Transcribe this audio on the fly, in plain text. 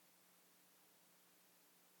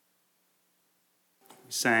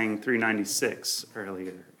We sang 396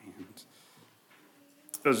 earlier, and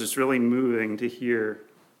it was just really moving to hear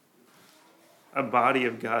a body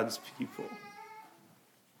of God's people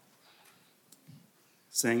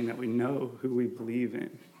saying that we know who we believe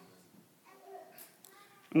in.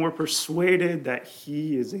 And we're persuaded that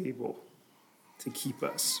he is able to keep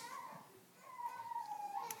us.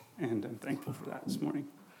 And I'm thankful for that this morning.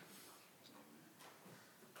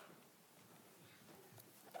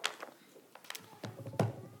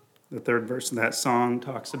 The third verse of that song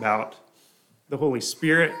talks about the Holy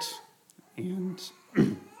Spirit and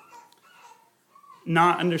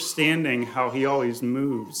not understanding how he always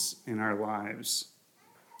moves in our lives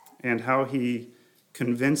and how he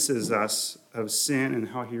convinces us of sin and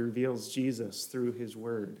how he reveals Jesus through his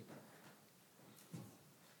word.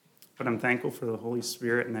 But I'm thankful for the Holy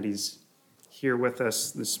Spirit and that he's here with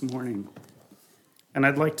us this morning. And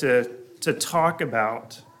I'd like to talk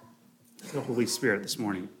about the Holy Spirit this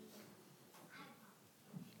morning.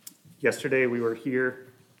 Yesterday we were here,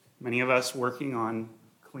 many of us working on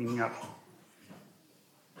cleaning up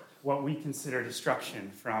what we consider destruction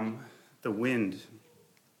from the wind.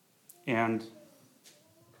 And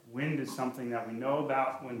wind is something that we know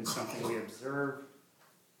about, wind is something we observe,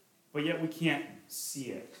 but yet we can't see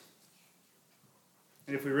it.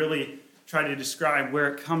 And if we really try to describe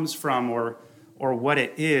where it comes from or what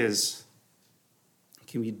it is, it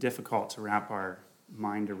can be difficult to wrap our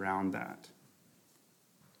mind around that.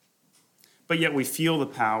 But yet we feel the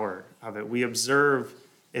power of it. We observe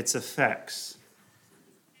its effects.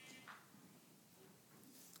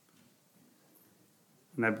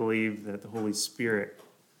 And I believe that the Holy Spirit,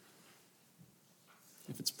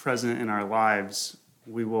 if it's present in our lives,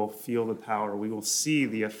 we will feel the power. We will see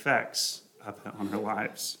the effects of it on our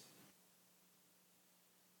lives.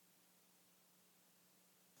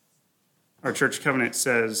 Our church covenant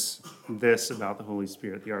says this about the Holy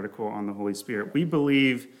Spirit, the article on the Holy Spirit. We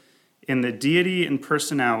believe in the deity and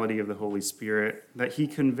personality of the Holy Spirit, that he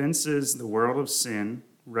convinces the world of sin,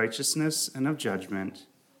 righteousness, and of judgment,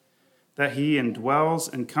 that he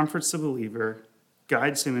indwells and comforts the believer,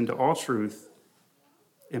 guides him into all truth,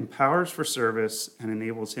 empowers for service, and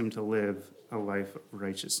enables him to live a life of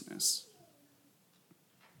righteousness.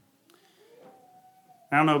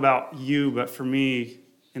 I don't know about you, but for me,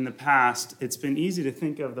 in the past, it's been easy to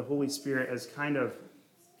think of the Holy Spirit as kind of,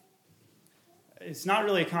 it's not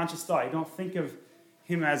really a conscious thought. I don't think of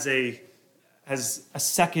him as a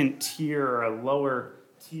second tier or a lower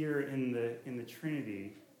tier in the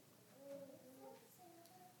Trinity.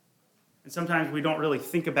 And sometimes we don't really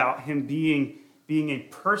think about him being a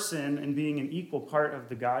person and being an equal part of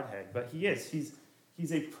the Godhead. But he is.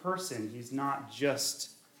 He's a person. He's not just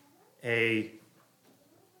a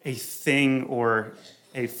thing or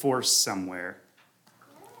a force somewhere.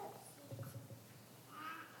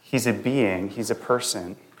 He's a being. He's a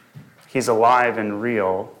person. He's alive and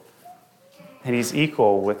real. And he's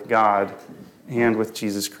equal with God and with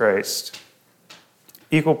Jesus Christ.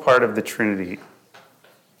 Equal part of the Trinity.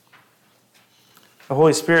 The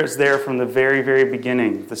Holy Spirit is there from the very, very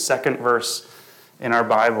beginning. The second verse in our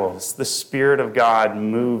Bibles. The Spirit of God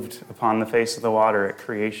moved upon the face of the water at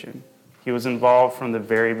creation. He was involved from the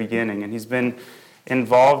very beginning, and he's been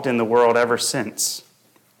involved in the world ever since.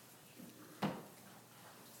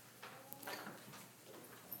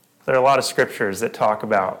 There are a lot of scriptures that talk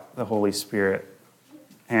about the Holy Spirit,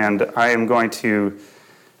 and I am going to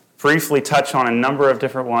briefly touch on a number of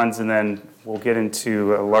different ones, and then we'll get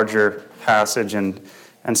into a larger passage and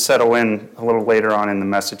settle in a little later on in the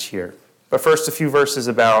message here. But first, a few verses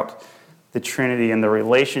about the Trinity and the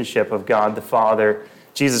relationship of God the Father,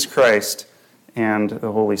 Jesus Christ, and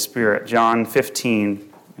the Holy Spirit. John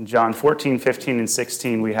 15, and John 14, 15, and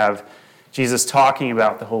 16, we have Jesus talking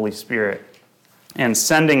about the Holy Spirit and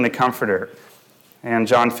sending the Comforter. And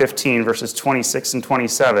John 15, verses 26 and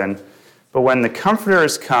 27, but when the Comforter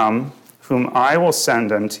is come, whom I will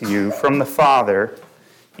send unto you from the Father,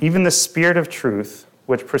 even the Spirit of truth,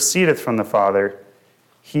 which proceedeth from the Father,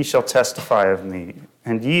 he shall testify of me.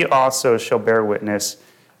 And ye also shall bear witness,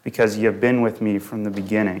 because ye have been with me from the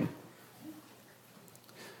beginning.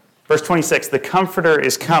 Verse 26, the Comforter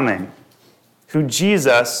is coming, who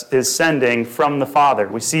Jesus is sending from the Father.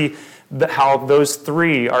 We see how those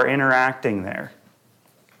three are interacting there.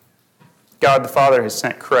 God the Father has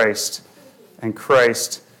sent Christ, and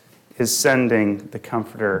Christ is sending the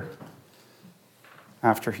Comforter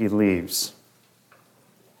after he leaves.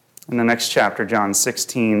 In the next chapter, John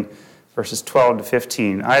 16, verses 12 to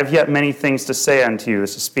 15, I have yet many things to say unto you,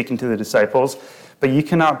 this is speaking to the disciples, but ye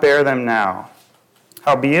cannot bear them now.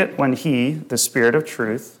 Howbeit, when he, the Spirit of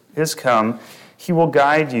truth, is come, he will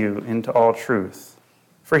guide you into all truth.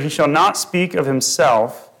 For he shall not speak of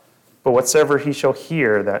himself, but whatsoever he shall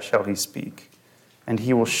hear, that shall he speak. And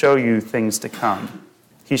he will show you things to come.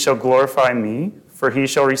 He shall glorify me, for he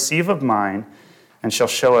shall receive of mine, and shall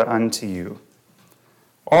show it unto you.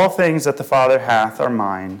 All things that the Father hath are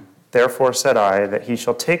mine. Therefore said I, that he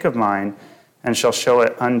shall take of mine, and shall show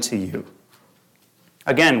it unto you.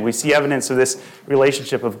 Again, we see evidence of this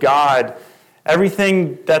relationship of God.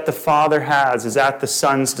 Everything that the Father has is at the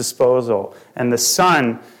Son's disposal, and the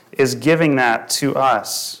Son is giving that to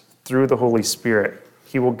us through the Holy Spirit.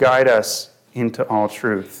 He will guide us into all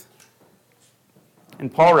truth.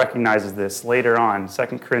 And Paul recognizes this later on.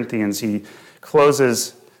 2 Corinthians, he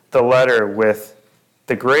closes the letter with,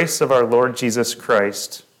 "The grace of our Lord Jesus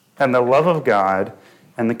Christ, and the love of God,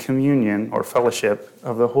 and the communion or fellowship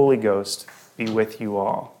of the Holy Ghost be with you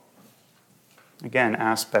all." Again,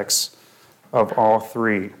 aspects of all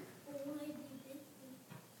three.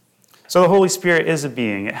 So the Holy Spirit is a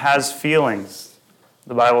being. It has feelings.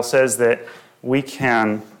 The Bible says that we're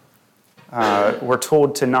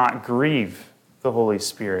told to not grieve the Holy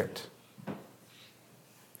Spirit.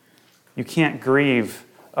 You can't grieve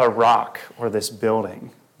a rock or this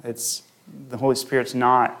building. The Holy Spirit's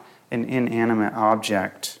not an inanimate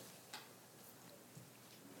object.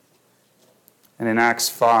 And in Acts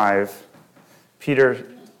 5, Peter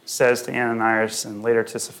says to Ananias and later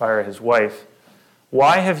to Sapphira, his wife,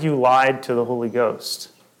 "Why have you lied to the Holy Ghost?"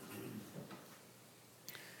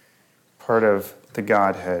 Part of the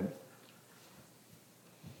Godhead.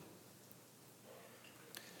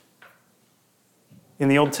 In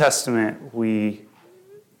the Old Testament, we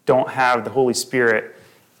don't have the Holy Spirit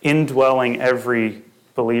indwelling every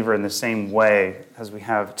believer in the same way as we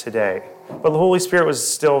have today. But the Holy Spirit was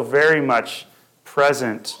still very much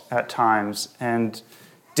present at times and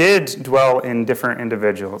did dwell in different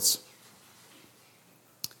individuals.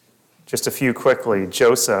 Just a few quickly.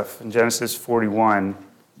 Joseph in Genesis 41.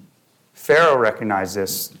 Pharaoh recognized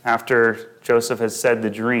this after Joseph has said the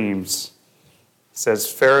dreams. It says,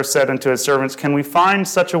 "Pharaoh said unto his servants, Can we find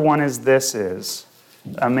such a one as this is,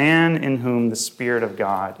 a man in whom the Spirit of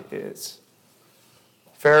God is?"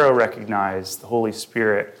 Pharaoh recognized the Holy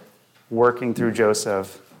Spirit working through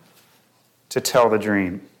Joseph to tell the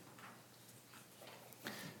dream.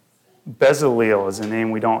 Bezaleel is a name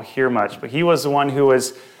we don't hear much, but he was the one who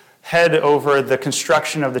was head over the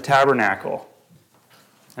construction of the tabernacle.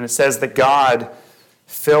 And it says that God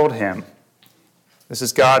filled him. This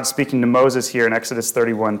is God speaking to Moses here in Exodus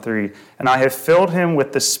 31:3. "And I have filled him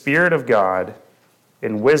with the Spirit of God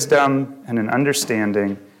in wisdom and in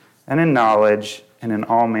understanding and in knowledge and in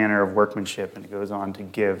all manner of workmanship." And it goes on to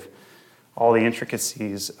give all the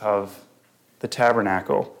intricacies of the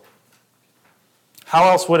tabernacle. How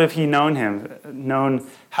else would have he known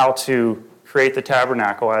how to create the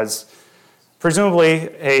tabernacle? As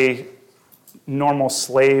presumably a normal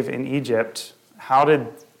slave in Egypt, how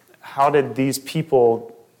did these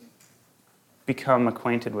people become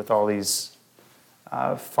acquainted with all these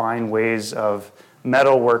fine ways of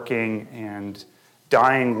metalworking and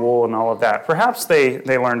dyeing wool and all of that? Perhaps they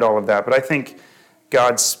learned all of that, but I think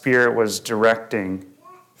God's Spirit was directing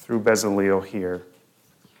through Bezaleel here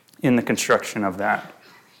in the construction of that.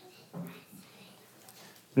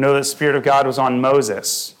 We know that the Spirit of God was on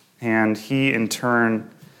Moses, and he in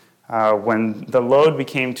turn, when the load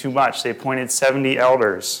became too much, they appointed 70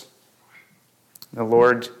 elders. The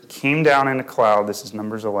Lord came down in a cloud, this is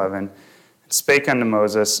Numbers 11, and spake unto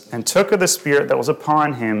Moses, and took of the Spirit that was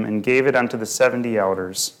upon him, and gave it unto the 70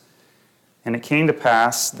 elders. And it came to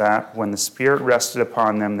pass that when the Spirit rested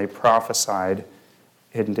upon them, they prophesied,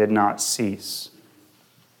 and did not cease.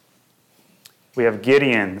 We have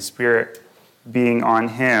Gideon, the Spirit being on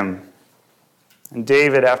him. And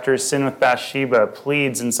David, after his sin with Bathsheba,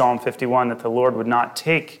 pleads in Psalm 51 that the Lord would not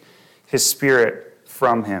take his Spirit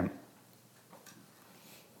from him.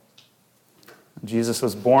 Jesus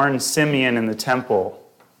was born Simeon in the temple.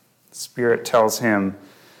 The Spirit tells him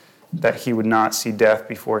that he would not see death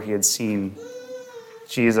before he had seen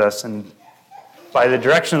Jesus. And by the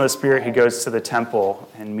direction of the Spirit, he goes to the temple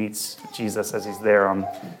and meets Jesus as he's there on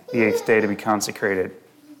the 8th day to be consecrated.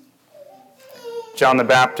 John the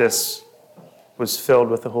Baptist was filled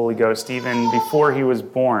with the Holy Ghost even before he was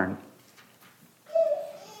born.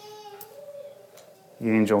 The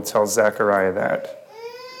angel tells Zechariah that.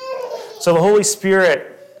 So the Holy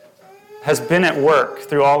Spirit has been at work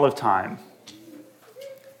through all of time,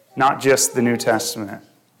 not just the New Testament.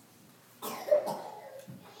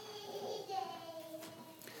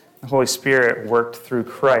 The Holy Spirit worked through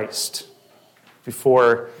Christ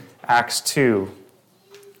before Acts 2,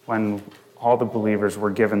 when all the believers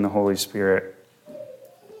were given the Holy Spirit.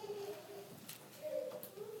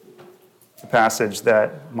 passage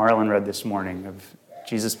that Marlon read this morning of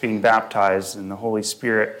Jesus being baptized and the Holy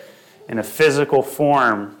Spirit in a physical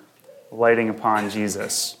form lighting upon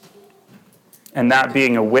Jesus. And that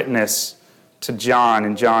being a witness to John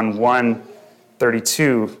in John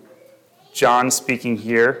 1:32. John speaking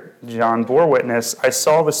here, John bore witness, I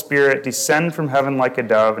saw the Spirit descend from heaven like a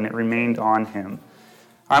dove, and it remained on him.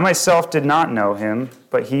 I myself did not know him,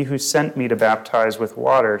 but he who sent me to baptize with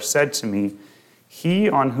water said to me, He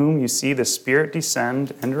on whom you see the Spirit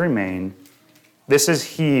descend and remain, this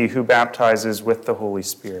is he who baptizes with the Holy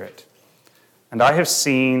Spirit. And I have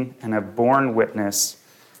seen and have borne witness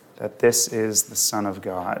that this is the Son of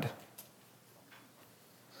God.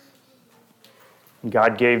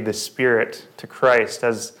 God gave the Spirit to Christ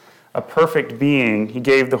as a perfect being. He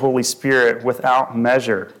gave the Holy Spirit without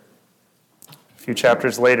measure. A few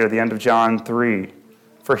chapters later, the end of John 3.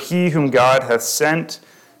 For he whom God hath sent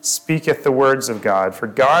speaketh the words of God. For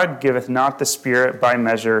God giveth not the Spirit by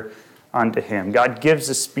measure unto him. God gives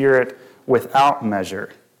the Spirit without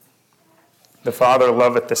measure. The Father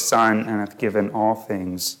loveth the Son, and hath given all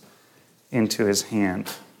things into his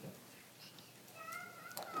hand.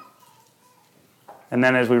 And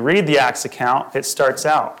then as we read the Acts account, it starts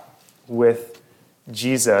out with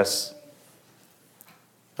Jesus,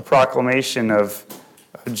 a proclamation of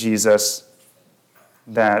Jesus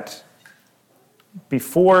that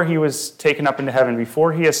before he was taken up into heaven,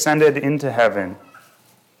 before he ascended into heaven,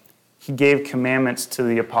 he gave commandments to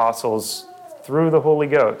the apostles through the Holy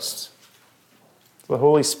Ghost. The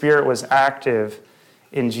Holy Spirit was active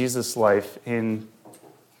in Jesus' life in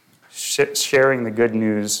sharing the good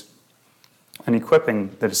news and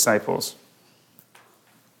equipping the disciples.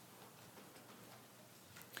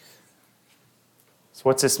 So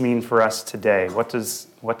what's this mean for us today? What does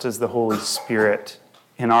the Holy Spirit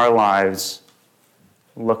in our lives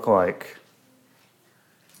look like?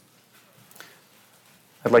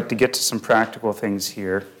 I'd like to get to some practical things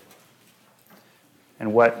here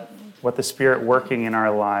and what the Spirit working in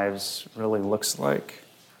our lives really looks like.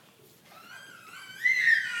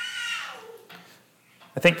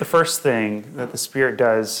 I think the first thing that the Spirit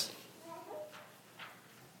does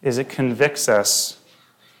is it convicts us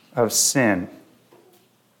of sin.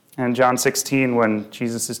 And in John 16, when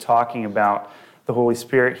Jesus is talking about the Holy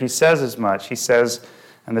Spirit, he says as much. He says,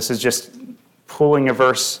 and this is just pulling a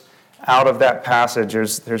verse out of that passage,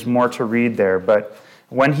 there's more to read there, but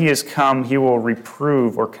when he is come, he will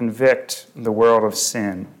reprove or convict the world of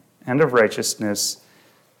sin and of righteousness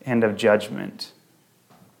and of judgment.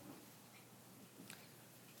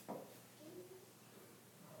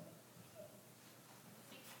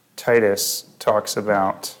 Titus talks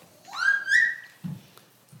about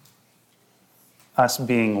us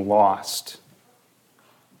being lost.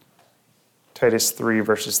 Titus 3,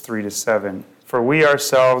 verses 3 to 7. For we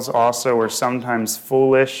ourselves also were sometimes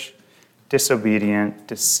foolish, disobedient,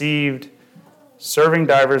 deceived, serving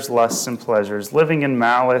divers lusts and pleasures, living in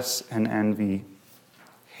malice and envy,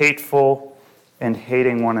 hateful and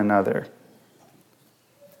hating one another.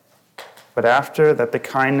 But after that the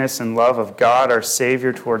kindness and love of God our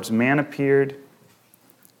Savior towards man appeared,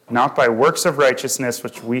 not by works of righteousness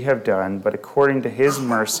which we have done, but according to his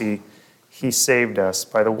mercy he saved us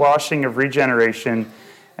by the washing of regeneration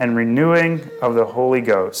and renewing of the Holy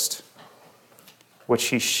Ghost, which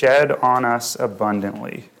he shed on us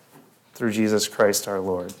abundantly through Jesus Christ our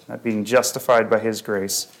Lord, that being justified by his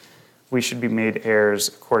grace, we should be made heirs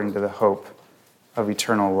according to the hope of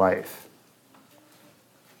eternal life.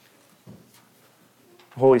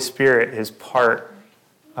 The Holy Spirit is part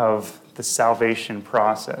of the salvation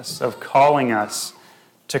process of calling us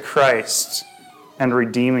to Christ and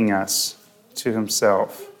redeeming us to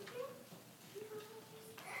himself.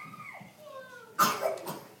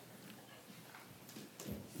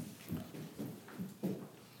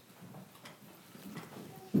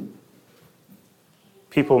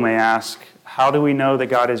 People may ask, how do we know that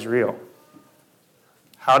God is real?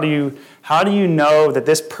 How do you know that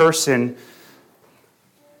this person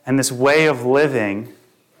and this way of living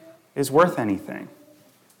is worth anything?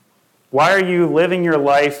 Why are you living your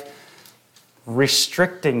life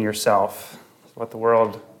restricting yourself? That's what the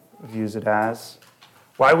world views it as.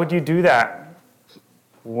 Why would you do that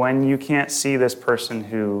when you can't see this person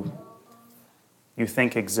who you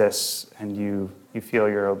think exists and you feel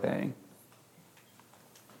you're obeying?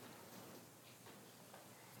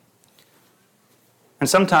 And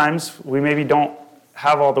sometimes we maybe don't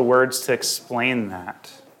have all the words to explain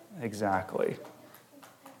that exactly.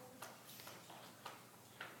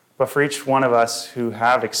 But for each one of us who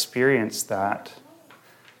have experienced that,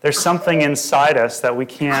 there's something inside us that we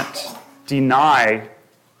can't deny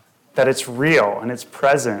that it's real and it's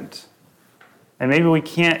present And maybe we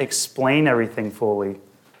can't explain everything fully,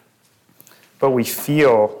 but we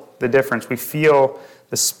feel the difference. We feel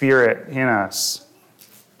the Spirit in us.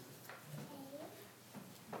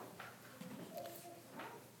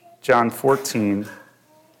 John 14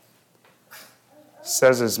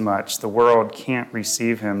 says as much. The world can't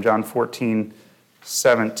receive him. John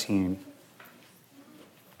 14:17.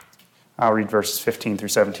 I'll read verses 15 through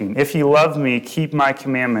 17. If you love me, keep my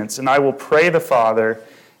commandments, and I will pray the Father,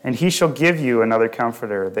 and he shall give you another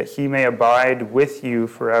comforter, that he may abide with you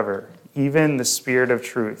forever, even the Spirit of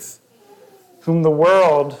truth, whom the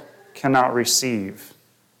world cannot receive,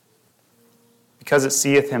 because it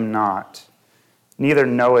seeth him not, neither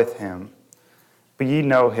knoweth him. But ye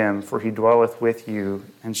know him, for he dwelleth with you,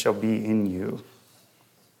 and shall be in you.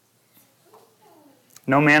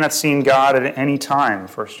 No man hath seen God at any time,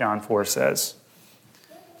 1 John 4 says.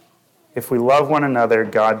 If we love one another,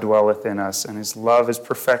 God dwelleth in us, and his love is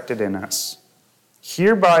perfected in us.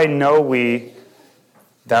 Hereby know we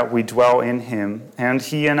that we dwell in him, and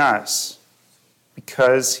he in us,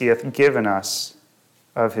 because he hath given us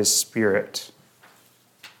of his Spirit.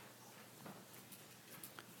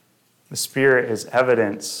 The Spirit is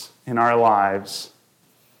evidence in our lives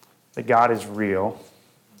that God is real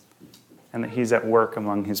and that he's at work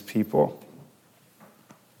among his people.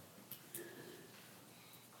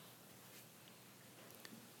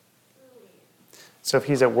 So if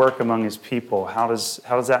he's at work among his people, how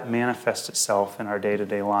does that manifest itself in our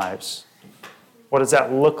day-to-day lives? What does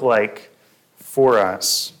that look like for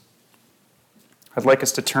us? I'd like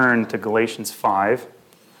us to turn to Galatians 5.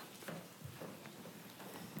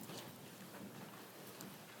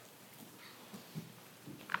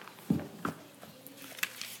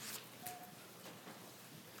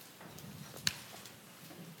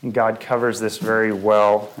 And God covers this very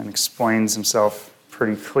well and explains himself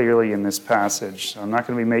pretty clearly in this passage. So I'm not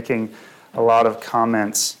going to be making a lot of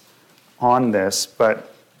comments on this,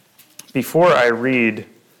 but before I read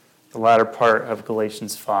the latter part of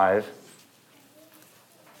Galatians 5,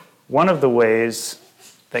 one of the ways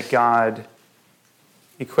that God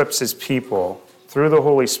equips his people through the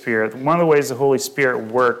Holy Spirit, one of the ways the Holy Spirit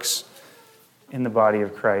works in the body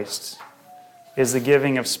of Christ is the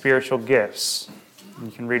giving of spiritual gifts. You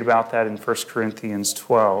can read about that in 1 Corinthians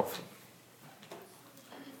 12.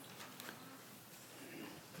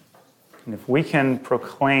 And if we can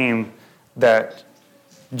proclaim that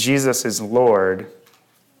Jesus is Lord,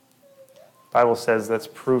 the Bible says that's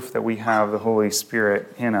proof that we have the Holy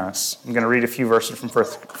Spirit in us. I'm going to read a few verses from 1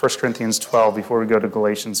 Corinthians 12 before we go to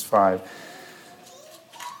Galatians 5.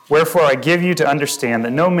 Wherefore I give you to understand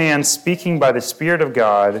that no man speaking by the Spirit of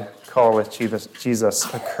God calleth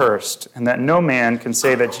Jesus accursed, and that no man can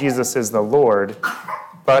say that Jesus is the Lord,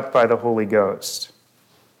 but by the Holy Ghost.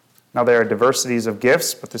 Now there are diversities of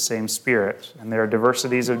gifts, but the same Spirit. And there are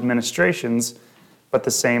diversities of administrations, but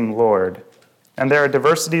the same Lord. And there are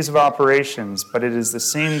diversities of operations, but it is the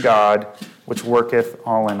same God which worketh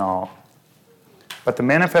all in all. But the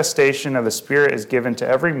manifestation of the Spirit is given to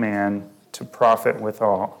every man to profit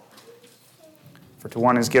withal. For to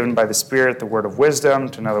one is given by the Spirit the word of wisdom,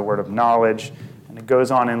 to another word of knowledge. And it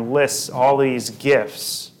goes on and lists all these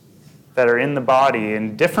gifts that are in the body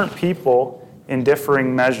in different people in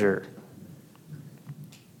differing measure.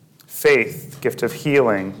 Faith, gift of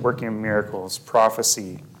healing, working of miracles,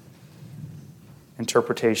 prophecy,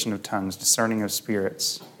 interpretation of tongues, discerning of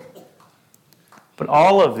spirits. But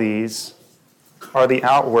all of these are the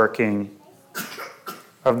outworking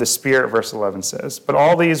of the Spirit, verse 11 says. But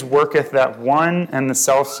all these worketh that one and the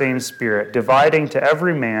selfsame Spirit, dividing to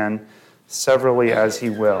every man severally as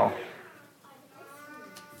he will.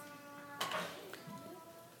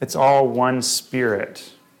 It's all one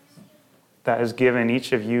Spirit that has given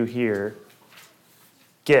each of you here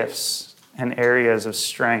gifts and areas of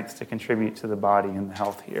strength to contribute to the body and the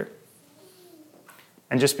health here.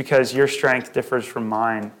 And just because your strength differs from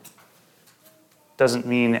mine doesn't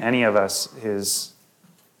mean any of us is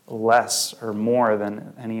less or more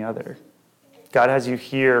than any other. God has you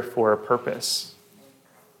here for a purpose.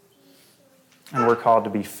 And we're called to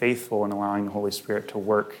be faithful in allowing the Holy Spirit to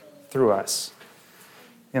work through us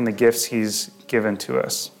in the gifts he's given to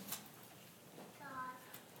us.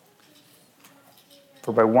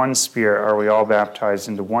 For by one Spirit are we all baptized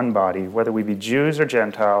into one body, whether we be Jews or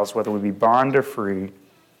Gentiles, whether we be bond or free,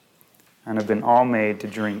 and have been all made to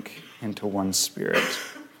drink into one Spirit.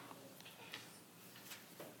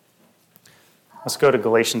 Let's go to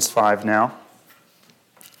Galatians 5 now.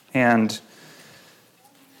 And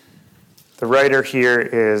the writer here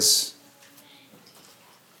is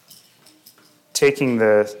taking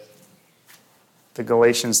the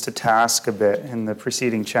Galatians to task a bit in the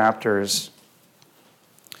preceding chapters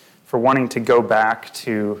for wanting to go back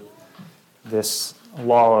to this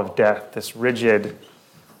law of death, this rigid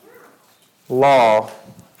law.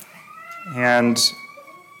 And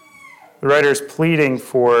the writer is pleading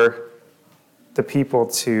for the people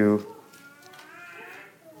to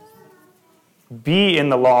be in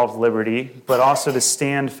the law of liberty, but also to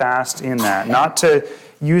stand fast in that. Not to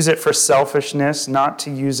use it for selfishness, not to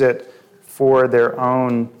use it for their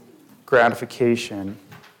own gratification,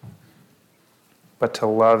 but to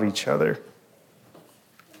love each other.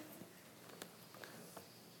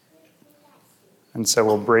 And so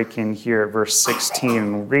we'll break in here at verse 16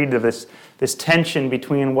 and read of this tension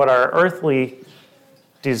between what our earthly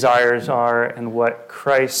desires are and what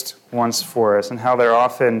Christ wants for us, and how they're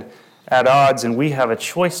often at odds, and we have a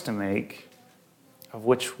choice to make of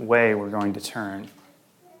which way we're going to turn,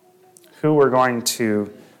 who we're going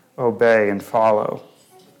to obey and follow.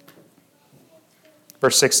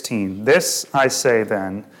 Verse 16, "This I say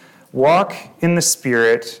then, walk in the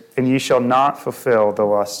Spirit, and ye shall not fulfill the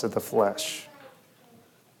lust of the flesh.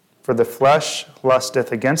 For the flesh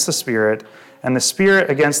lusteth against the Spirit, and the Spirit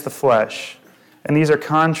against the flesh, and these are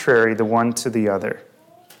contrary the one to the other,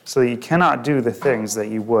 so that ye cannot do the things that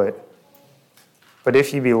ye would. But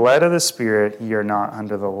if ye be led of the Spirit, ye are not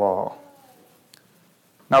under the law.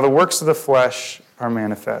 Now the works of the flesh are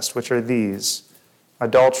manifest, which are these: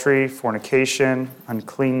 adultery, fornication,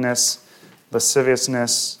 uncleanness,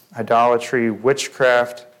 lasciviousness, idolatry,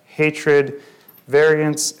 witchcraft, hatred,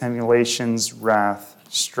 variance, emulations, wrath,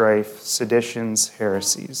 strife, seditions,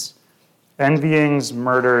 heresies, envyings,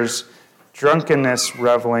 murders, drunkenness,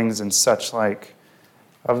 revelings, and such like,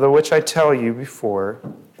 of the which I tell you before,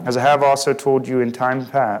 as I have also told you in time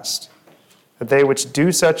past, that they which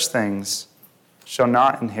do such things shall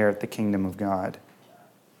not inherit the kingdom of God."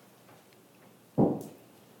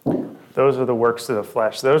 Those are the works of the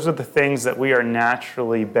flesh. Those are the things that we are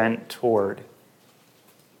naturally bent toward.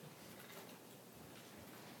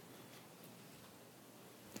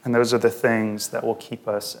 And those are the things that will keep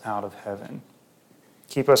us out of heaven,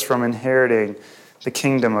 keep us from inheriting the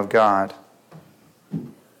kingdom of God.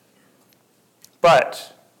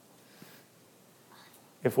 But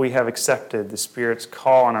if we have accepted the Spirit's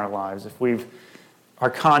call on our lives, if our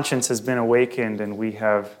conscience has been awakened and we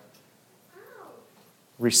have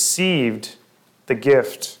received the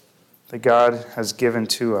gift that God has given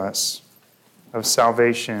to us of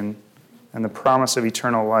salvation and the promise of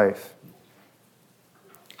eternal life,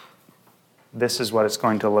 this is what it's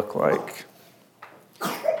going to look like.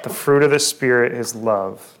 The fruit of the Spirit is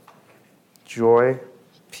love, joy,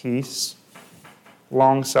 peace,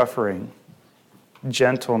 long-suffering,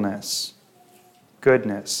 gentleness,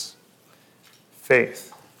 goodness,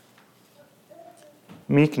 faith,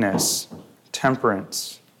 meekness,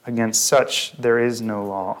 temperance. Against such there is no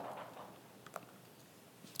law.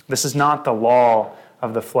 This is not the law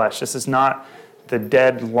of the flesh. This is not the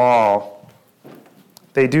dead law.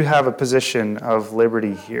 They do have a position of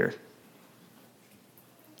liberty here.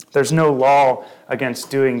 There's no law against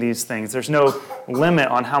doing these things. There's no limit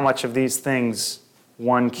on how much of these things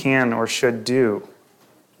one can or should do.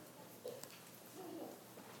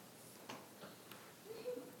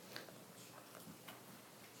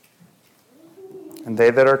 And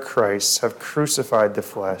they that are Christ's have crucified the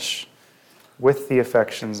flesh with the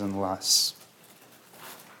affections and lusts.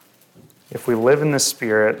 If we live in the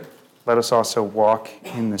Spirit, let us also walk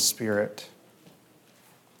in the Spirit.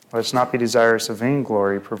 Let us not be desirous of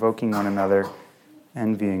vainglory, provoking one another,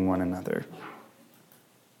 envying one another.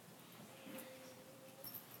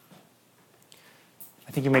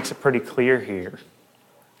 I think he makes it pretty clear here.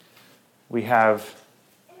 We have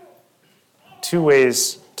two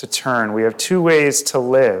ways to turn. We have two ways to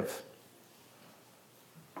live.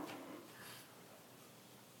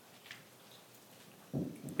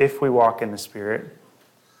 If we walk in the Spirit,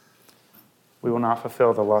 we will not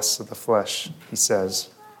fulfill the lusts of the flesh, he says.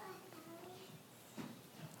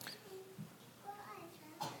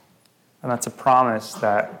 And that's a promise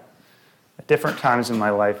that at different times in my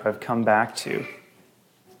life I've come back to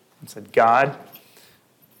and said, God,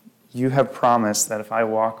 you have promised that if I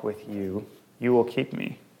walk with you, you will keep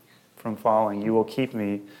me from falling. You will keep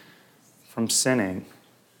me from sinning.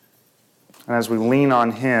 And as we lean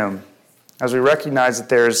on him, as we recognize that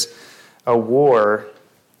there's a war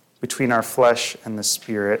between our flesh and the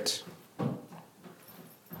Spirit, our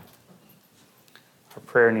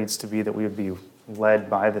prayer needs to be that we would be led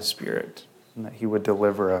by the Spirit and that he would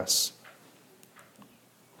deliver us.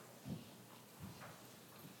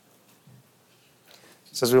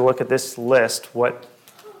 So as we look at this list, what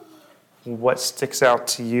sticks out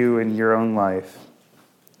to you in your own life?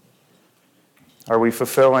 Are we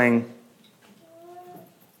fulfilling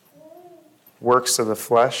works of the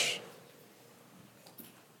flesh?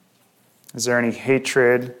 Is there any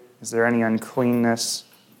hatred? Is there any uncleanness?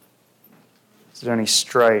 Is there any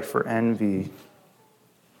strife or envy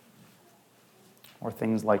or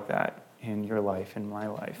things like that in your life, in my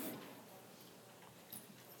life?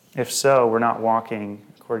 If so, we're not walking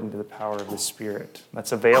according to the power of the Spirit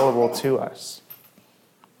that's available to us.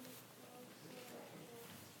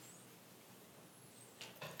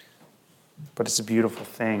 But it's a beautiful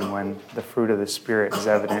thing when the fruit of the Spirit is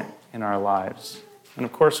evident in our lives. And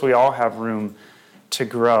of course, we all have room to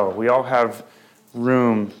grow. We all have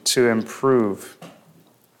room to improve.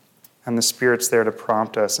 And the Spirit's there to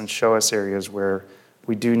prompt us and show us areas where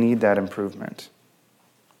we do need that improvement.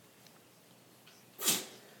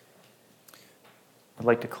 I'd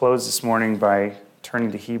like to close this morning by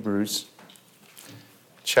turning to Hebrews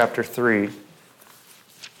chapter 3.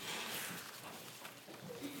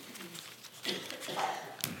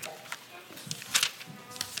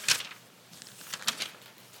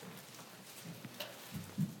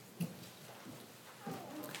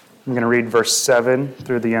 I'm going to read verse 7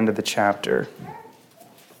 through the end of the chapter.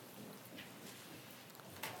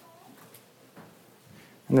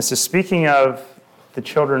 And this is speaking of the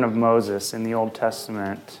children of Moses in the Old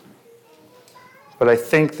Testament. But I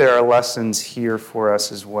think there are lessons here for us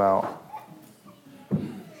as well.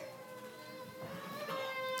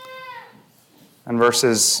 And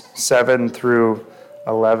verses 7 through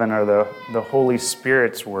 11 are the Holy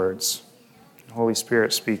Spirit's words. The Holy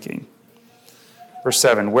Spirit speaking. Verse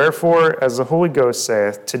 7, "Wherefore, as the Holy Ghost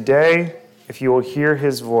saith, today, if you will hear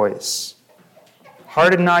his voice,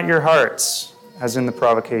 harden not your hearts, as in the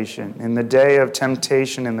provocation, in the day of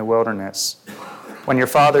temptation in the wilderness, when your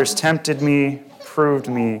fathers tempted me, proved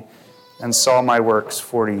me, and saw my works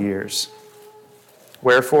 40 years.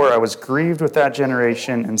 Wherefore I was grieved with that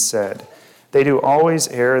generation and said, they do always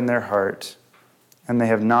err in their heart, and they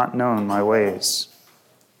have not known my ways.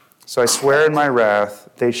 So I swear in my wrath,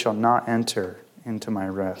 they shall not enter into my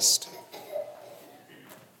rest."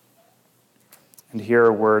 And here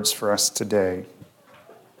are words for us today.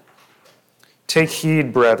 "Take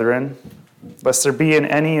heed, brethren, lest there be in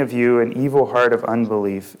any of you an evil heart of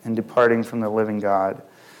unbelief in departing from the living God.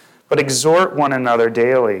 But exhort one another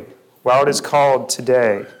daily, while it is called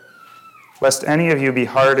today, lest any of you be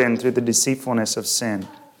hardened through the deceitfulness of sin.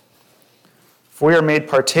 For we are made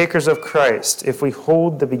partakers of Christ, if we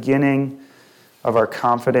hold the beginning of our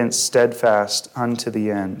confidence steadfast unto the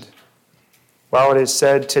end. While it is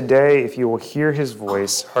said, today, if you will hear his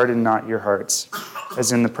voice, harden not your hearts,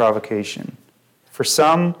 as in the provocation. For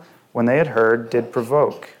some, when they had heard, did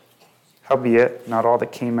provoke. Howbeit, not all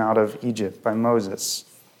that came out of Egypt by Moses.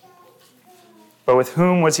 But with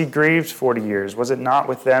whom was he grieved 40 years? Was it not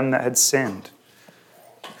with them that had sinned,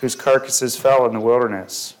 whose carcasses fell in the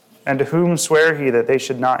wilderness? And to whom sware he that they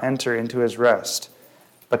should not enter into his rest,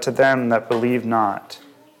 but to them that believed not?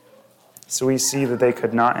 So we see that they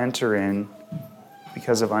could not enter in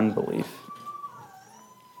because of unbelief."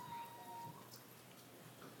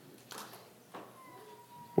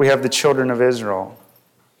 We have the children of Israel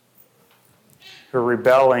who are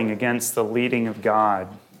rebelling against the leading of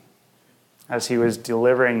God as he was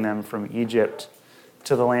delivering them from Egypt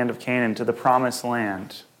to the land of Canaan, to the promised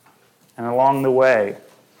land. And along the way,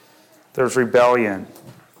 there's rebellion,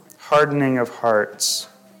 hardening of hearts,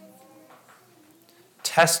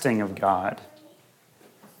 testing of God,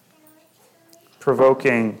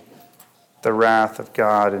 provoking the wrath of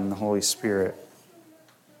God and the Holy Spirit.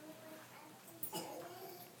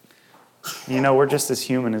 You know, we're just as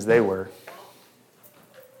human as they were.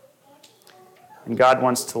 And God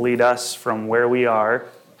wants to lead us from where we are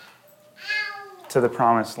to the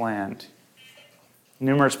promised land.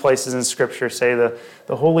 Numerous places in Scripture say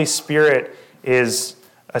the Holy Spirit is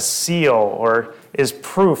a seal or is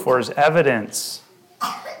proof or is evidence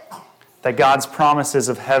that God's promises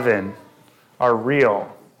of heaven are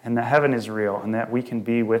real and that heaven is real and that we can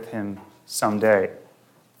be with him someday.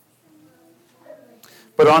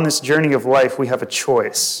 But on this journey of life, we have a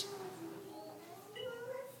choice.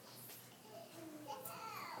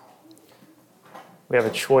 We have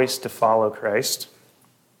a choice to follow Christ,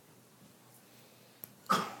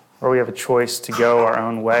 or we have a choice to go our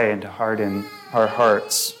own way and to harden our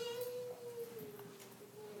hearts.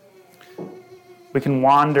 We can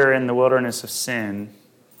wander in the wilderness of sin,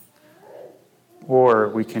 or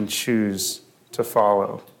we can choose to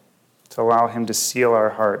follow, to allow him to seal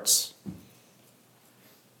our hearts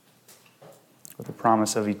with the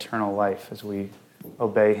promise of eternal life as we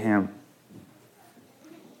obey him.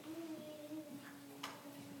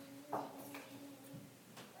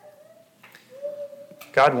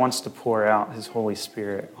 God wants to pour out his Holy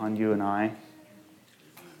Spirit on you and I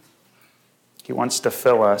He wants to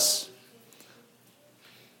fill us.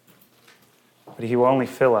 But he will only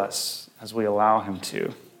fill us as we allow him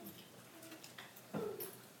to.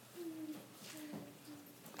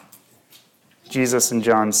 Jesus in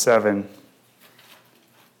John 7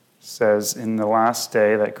 says, in the last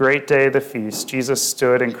day, that great day of the feast, Jesus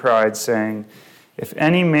stood and cried, saying, if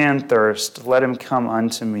any man thirst, let him come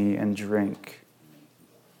unto me and drink.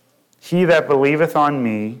 He that believeth on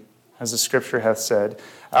me, as the scripture hath said,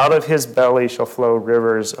 out of his belly shall flow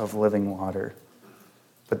rivers of living water.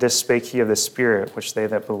 But this spake he of the Spirit, which they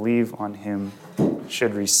that believe on him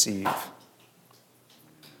should receive.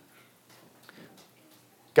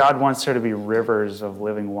 God wants there to be rivers of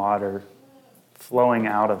living water flowing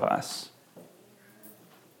out of us.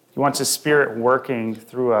 He wants his Spirit working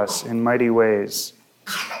through us in mighty ways.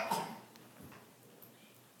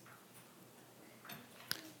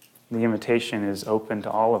 The invitation is open to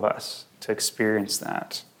all of us to experience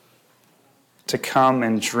that, to come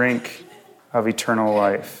and drink of eternal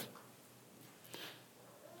life.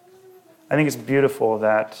 I think it's beautiful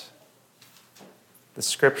that the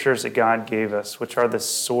scriptures that God gave us, which are the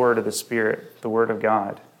sword of the Spirit, the Word of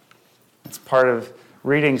God, it's part of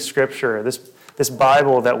reading Scripture. This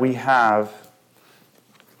Bible that we have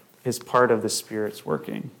is part of the Spirit's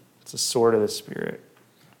working. It's a sword of the Spirit.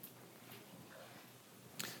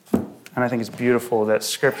 And I think it's beautiful that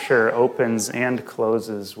Scripture opens and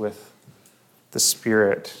closes with the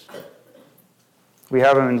Spirit. We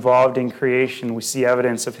have him involved in creation. We see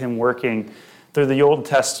evidence of him working through the Old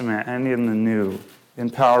Testament and in the New in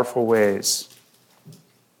powerful ways.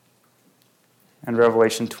 And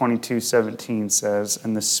Revelation 22:17 says,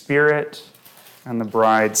 and the Spirit and the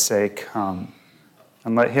bride say, come.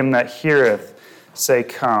 And let him that heareth say,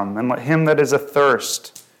 come. And let him that is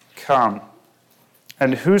athirst come.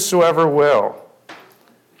 And whosoever will,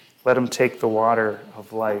 let him take the water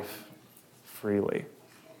of life freely.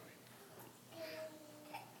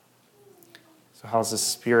 So how's the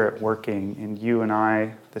Spirit working in you and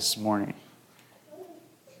I this morning?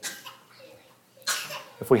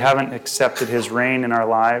 If we haven't accepted his reign in our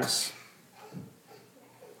lives,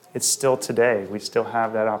 it's still today. We still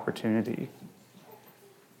have that opportunity.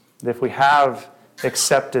 If we have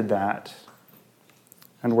accepted that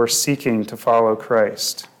and we're seeking to follow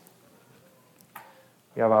Christ,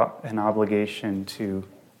 we have an obligation to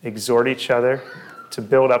exhort each other, to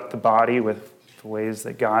build up the body with the ways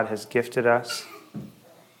that God has gifted us,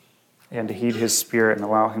 and to heed his Spirit and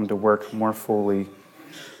allow him to work more fully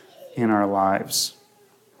in our lives.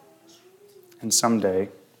 And someday,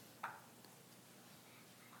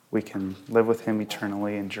 we can live with him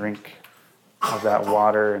eternally and drink of that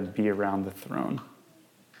water and be around the throne.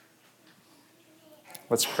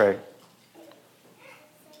 Let's pray.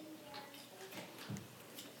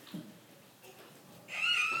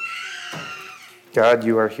 God,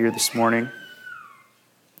 you are here this morning,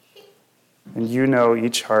 and you know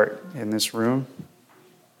each heart in this room.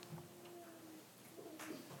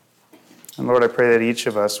 And Lord, I pray that each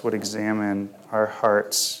of us would examine our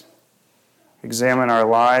hearts, examine our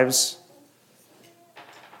lives,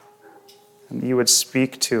 and you would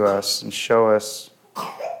speak to us and show us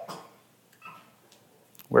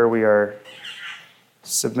where we are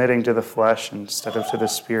submitting to the flesh instead of to the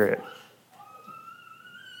Spirit.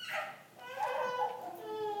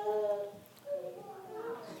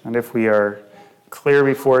 And if we are clear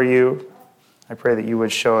before you, I pray that you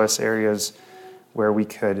would show us areas where we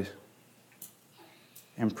could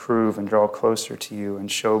improve and draw closer to you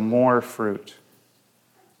and show more fruit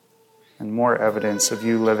and more evidence of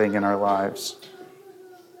you living in our lives.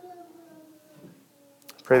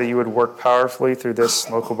 I pray that you would work powerfully through this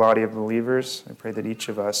local body of believers. I pray that each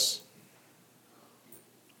of us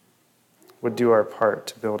would do our part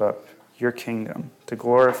to build up your kingdom, to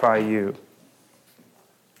glorify you.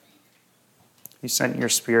 You sent your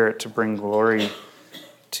Spirit to bring glory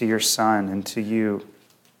to your Son and to you.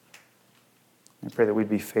 I pray that we'd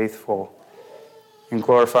be faithful in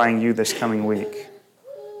glorifying you this coming week.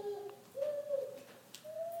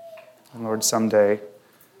 And Lord, someday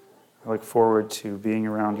I look forward to being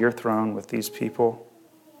around your throne with these people.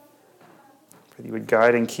 I pray that you would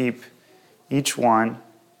guide and keep each one.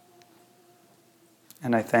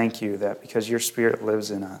 And I thank you that because your Spirit lives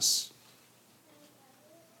in us,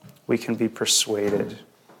 we can be persuaded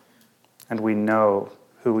and we know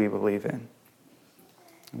who we believe in.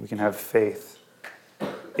 And we can have faith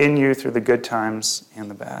in you through the good times and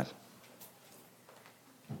the bad.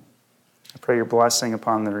 I pray your blessing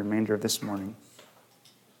upon the remainder of this morning.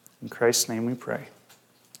 In Christ's name we pray.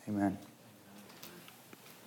 Amen.